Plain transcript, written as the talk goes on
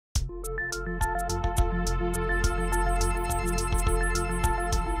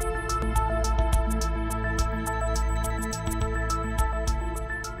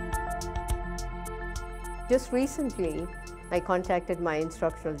Just recently, I contacted my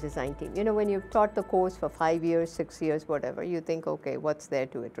instructional design team. You know, when you've taught the course for 5 years, 6 years, whatever, you think, okay, what's there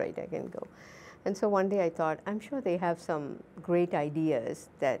to it, right? I can go. And so one day I thought, I'm sure they have some great ideas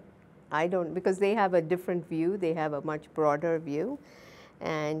that I don't, because they have a different view, they have a much broader view.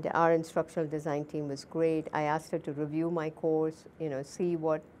 And our instructional design team was great. I asked her to review my course, you know, see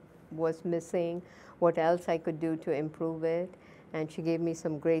what was missing, what else I could do to improve it, and she gave me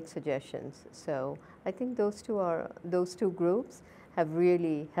some great suggestions. So I think those two groups have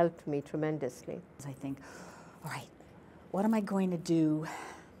really helped me tremendously. I think, all right, what am I going to do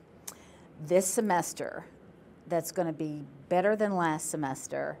this semester that's going to be better than last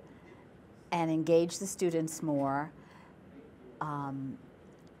semester and engage the students more, and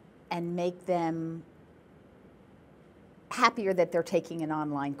make them happier that they're taking an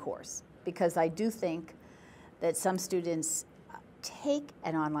online course. Because I do think that some students take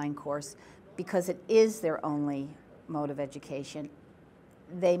an online course because it is their only mode of education.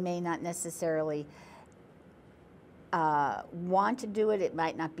 They may not necessarily want to do it. It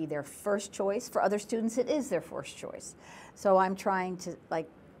might not be their first choice. For other students, it is their first choice. So I'm trying to, like,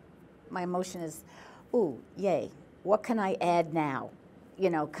 my emotion is, ooh, yay, what can I add now?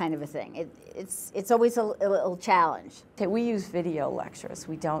 You know, kind of a thing. It's always a little challenge. Okay, we use video lectures.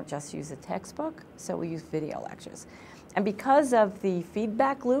 We don't just use a textbook, so we use video lectures. And because of the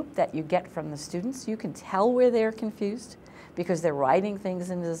feedback loop that you get from the students, you can tell where they're confused because they're writing things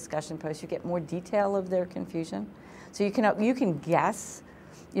in the discussion post. You get more detail of their confusion. So you can guess,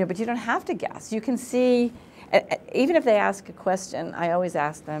 you know, but you don't have to guess. You can see, even if they ask a question, I always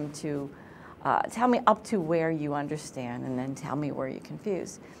ask them to tell me up to where you understand and then tell me where you're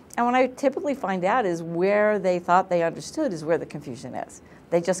confused. And what I typically find out is where they thought they understood is where the confusion is.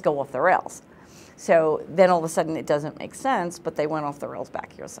 They just go off the rails. So then all of a sudden it doesn't make sense, but they went off the rails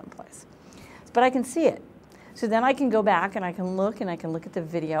back here someplace. But I can see it. So then I can go back and I can look at the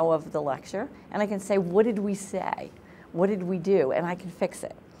video of the lecture and I can say, what did we say? What did we do? And I can fix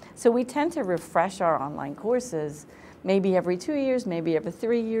it. So we tend to refresh our online courses maybe every 2 years, maybe every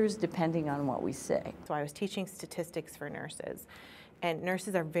 3 years, depending on what we say. So I was teaching statistics for nurses, and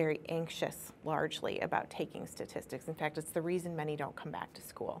nurses are very anxious largely about taking statistics. In fact, it's the reason many don't come back to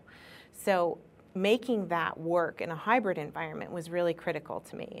school. So making that work in a hybrid environment was really critical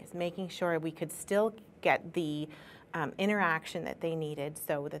to me, is making sure we could still get the interaction that they needed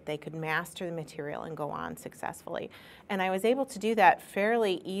so that they could master the material and go on successfully. And I was able to do that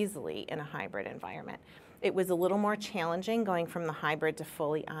fairly easily in a hybrid environment. It was a little more challenging going from the hybrid to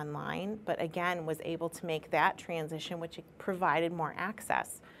fully online, but again, was able to make that transition, which provided more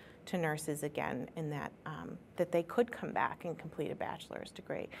access to nurses again in that, that they could come back and complete a bachelor's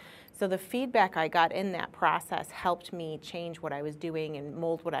degree. So the feedback I got in that process helped me change what I was doing and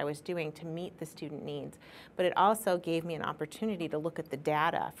mold what I was doing to meet the student needs. But it also gave me an opportunity to look at the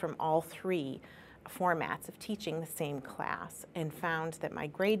data from all three formats of teaching the same class and found that my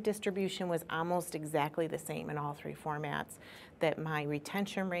grade distribution was almost exactly the same in all three formats, that my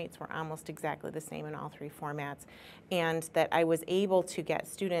retention rates were almost exactly the same in all three formats, and that I was able to get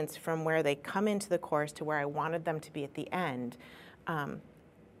students from where they come into the course to where I wanted them to be at the end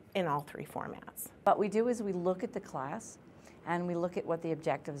in all three formats. What we do is we look at the class and we look at what the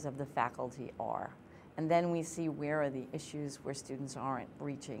objectives of the faculty are, and then we see where are the issues where students aren't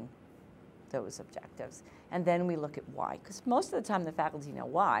reaching those objectives. And then we look at why, because most of the time the faculty know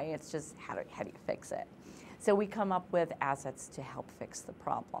why, it's just how do you fix it? So we come up with assets to help fix the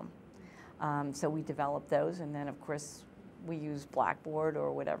problem. So we develop those, and then of course we use Blackboard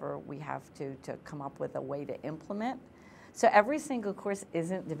or whatever we have to come up with a way to implement. So every single course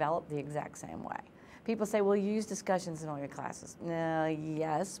isn't developed the exact same way. People say, well, you use discussions in all your classes. No,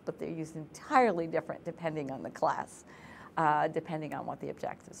 yes, but they're used entirely different depending on the class. Depending on what the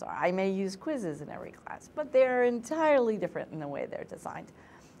objectives are. I may use quizzes in every class, but they're entirely different in the way they're designed.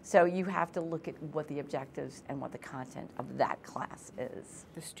 So you have to look at what the objectives and what the content of that class is.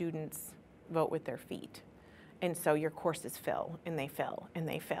 The students vote with their feet. And so your courses fill, and they fill, and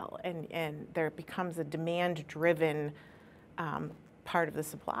they fill. And there becomes a demand-driven part of the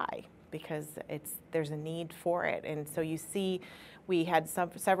supply because there's a need for it. And so you see, we had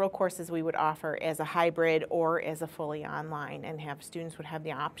several courses we would offer as a hybrid or as a fully online, and students would have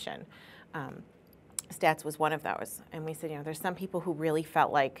the option. Stats was one of those. And we said, you know, there's some people who really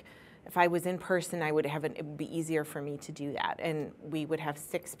felt like if I was in person, it would be easier for me to do that. And we would have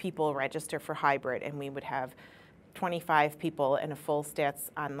 6 people register for hybrid, and we would have 25 people in a full stats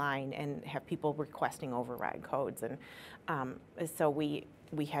online and have people requesting override codes. And so we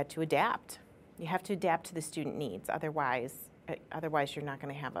had to adapt. You have to adapt to the student needs, otherwise you're not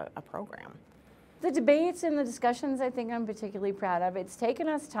going to have a program. The debates and the discussions, I think I'm particularly proud of. It's taken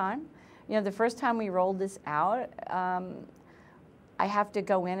us time. You know, the first time we rolled this out, I have to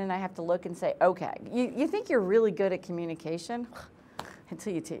go in and I have to look and say, okay, you think you're really good at communication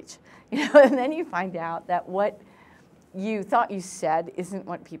until you teach, you know, and then you find out that what you thought you said isn't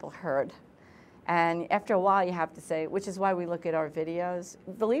what people heard. And after a while you have to say, which is why we look at our videos.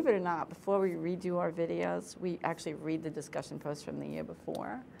 Believe it or not, before we redo our videos, we actually read the discussion posts from the year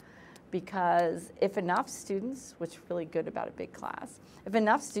before. Because if enough students, which is really good about a big class, if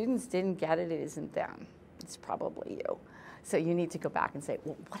enough students didn't get it, it isn't them. It's probably you. So you need to go back and say,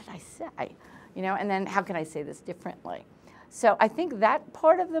 well, what did I say? You know, and then how can I say this differently? So I think that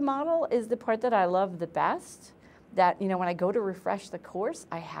part of the model is the part that I love the best. That, you know, when I go to refresh the course,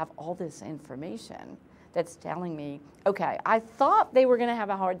 I have all this information that's telling me, okay, I thought they were going to have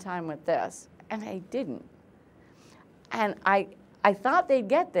a hard time with this, and they didn't. And I thought they'd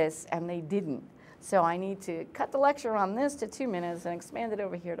get this, and they didn't. So I need to cut the lecture on this to 2 minutes and expand it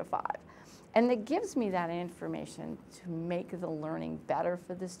over here to 5. And it gives me that information to make the learning better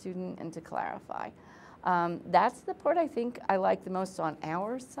for the student and to clarify. That's the part I think I like the most on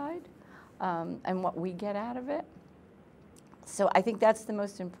our side and what we get out of it. So I think that's the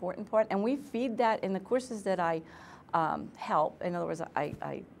most important part. And we feed that in the courses that I help. In other words,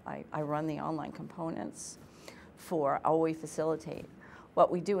 I run the online components for, or we facilitate.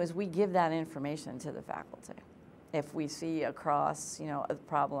 What we do is we give that information to the faculty. If we see across, you know, a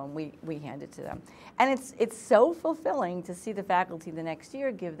problem, we hand it to them. And it's so fulfilling to see the faculty the next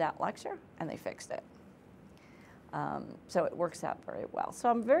year give that lecture and they fixed it. So it works out very well. So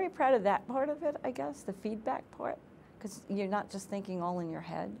I'm very proud of that part of it, I guess, the feedback part, because you're not just thinking all in your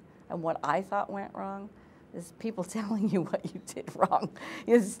head and what I thought went wrong. There's people telling you what you did wrong.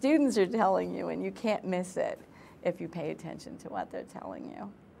 Your students are telling you, and you can't miss it if you pay attention to what they're telling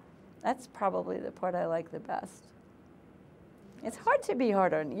you. That's probably the part I like the best. It's hard to be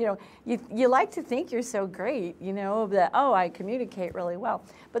hard on, you know, you like to think you're so great, you know, that, oh, I communicate really well.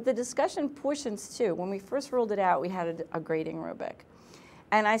 But the discussion portions too, when we first rolled it out, we had a grading rubric.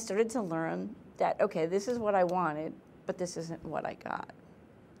 And I started to learn that, okay, this is what I wanted, but this isn't what I got.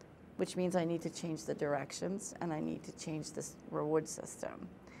 Which means I need to change the directions and I need to change this reward system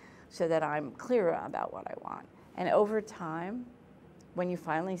so that I'm clearer about what I want. And over time, when you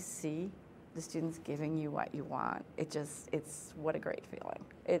finally see the students giving you what you want, it's what a great feeling.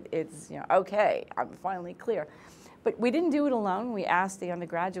 It's, you know, okay, I'm finally clear. But we didn't do it alone. We asked the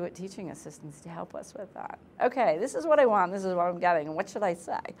undergraduate teaching assistants to help us with that. Okay, this is what I want, this is what I'm getting, and what should I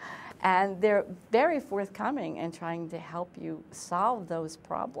say? And they're very forthcoming in trying to help you solve those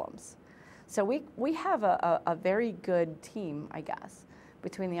problems. So we have a very good team, I guess,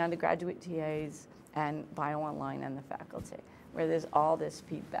 between the undergraduate TAs and BioOnline and the faculty, where there's all this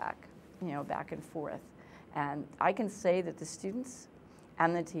feedback, you know, back and forth. And I can say that the students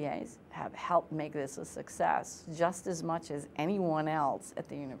and the TAs have helped make this a success just as much as anyone else at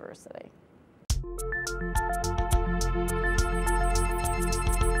the university.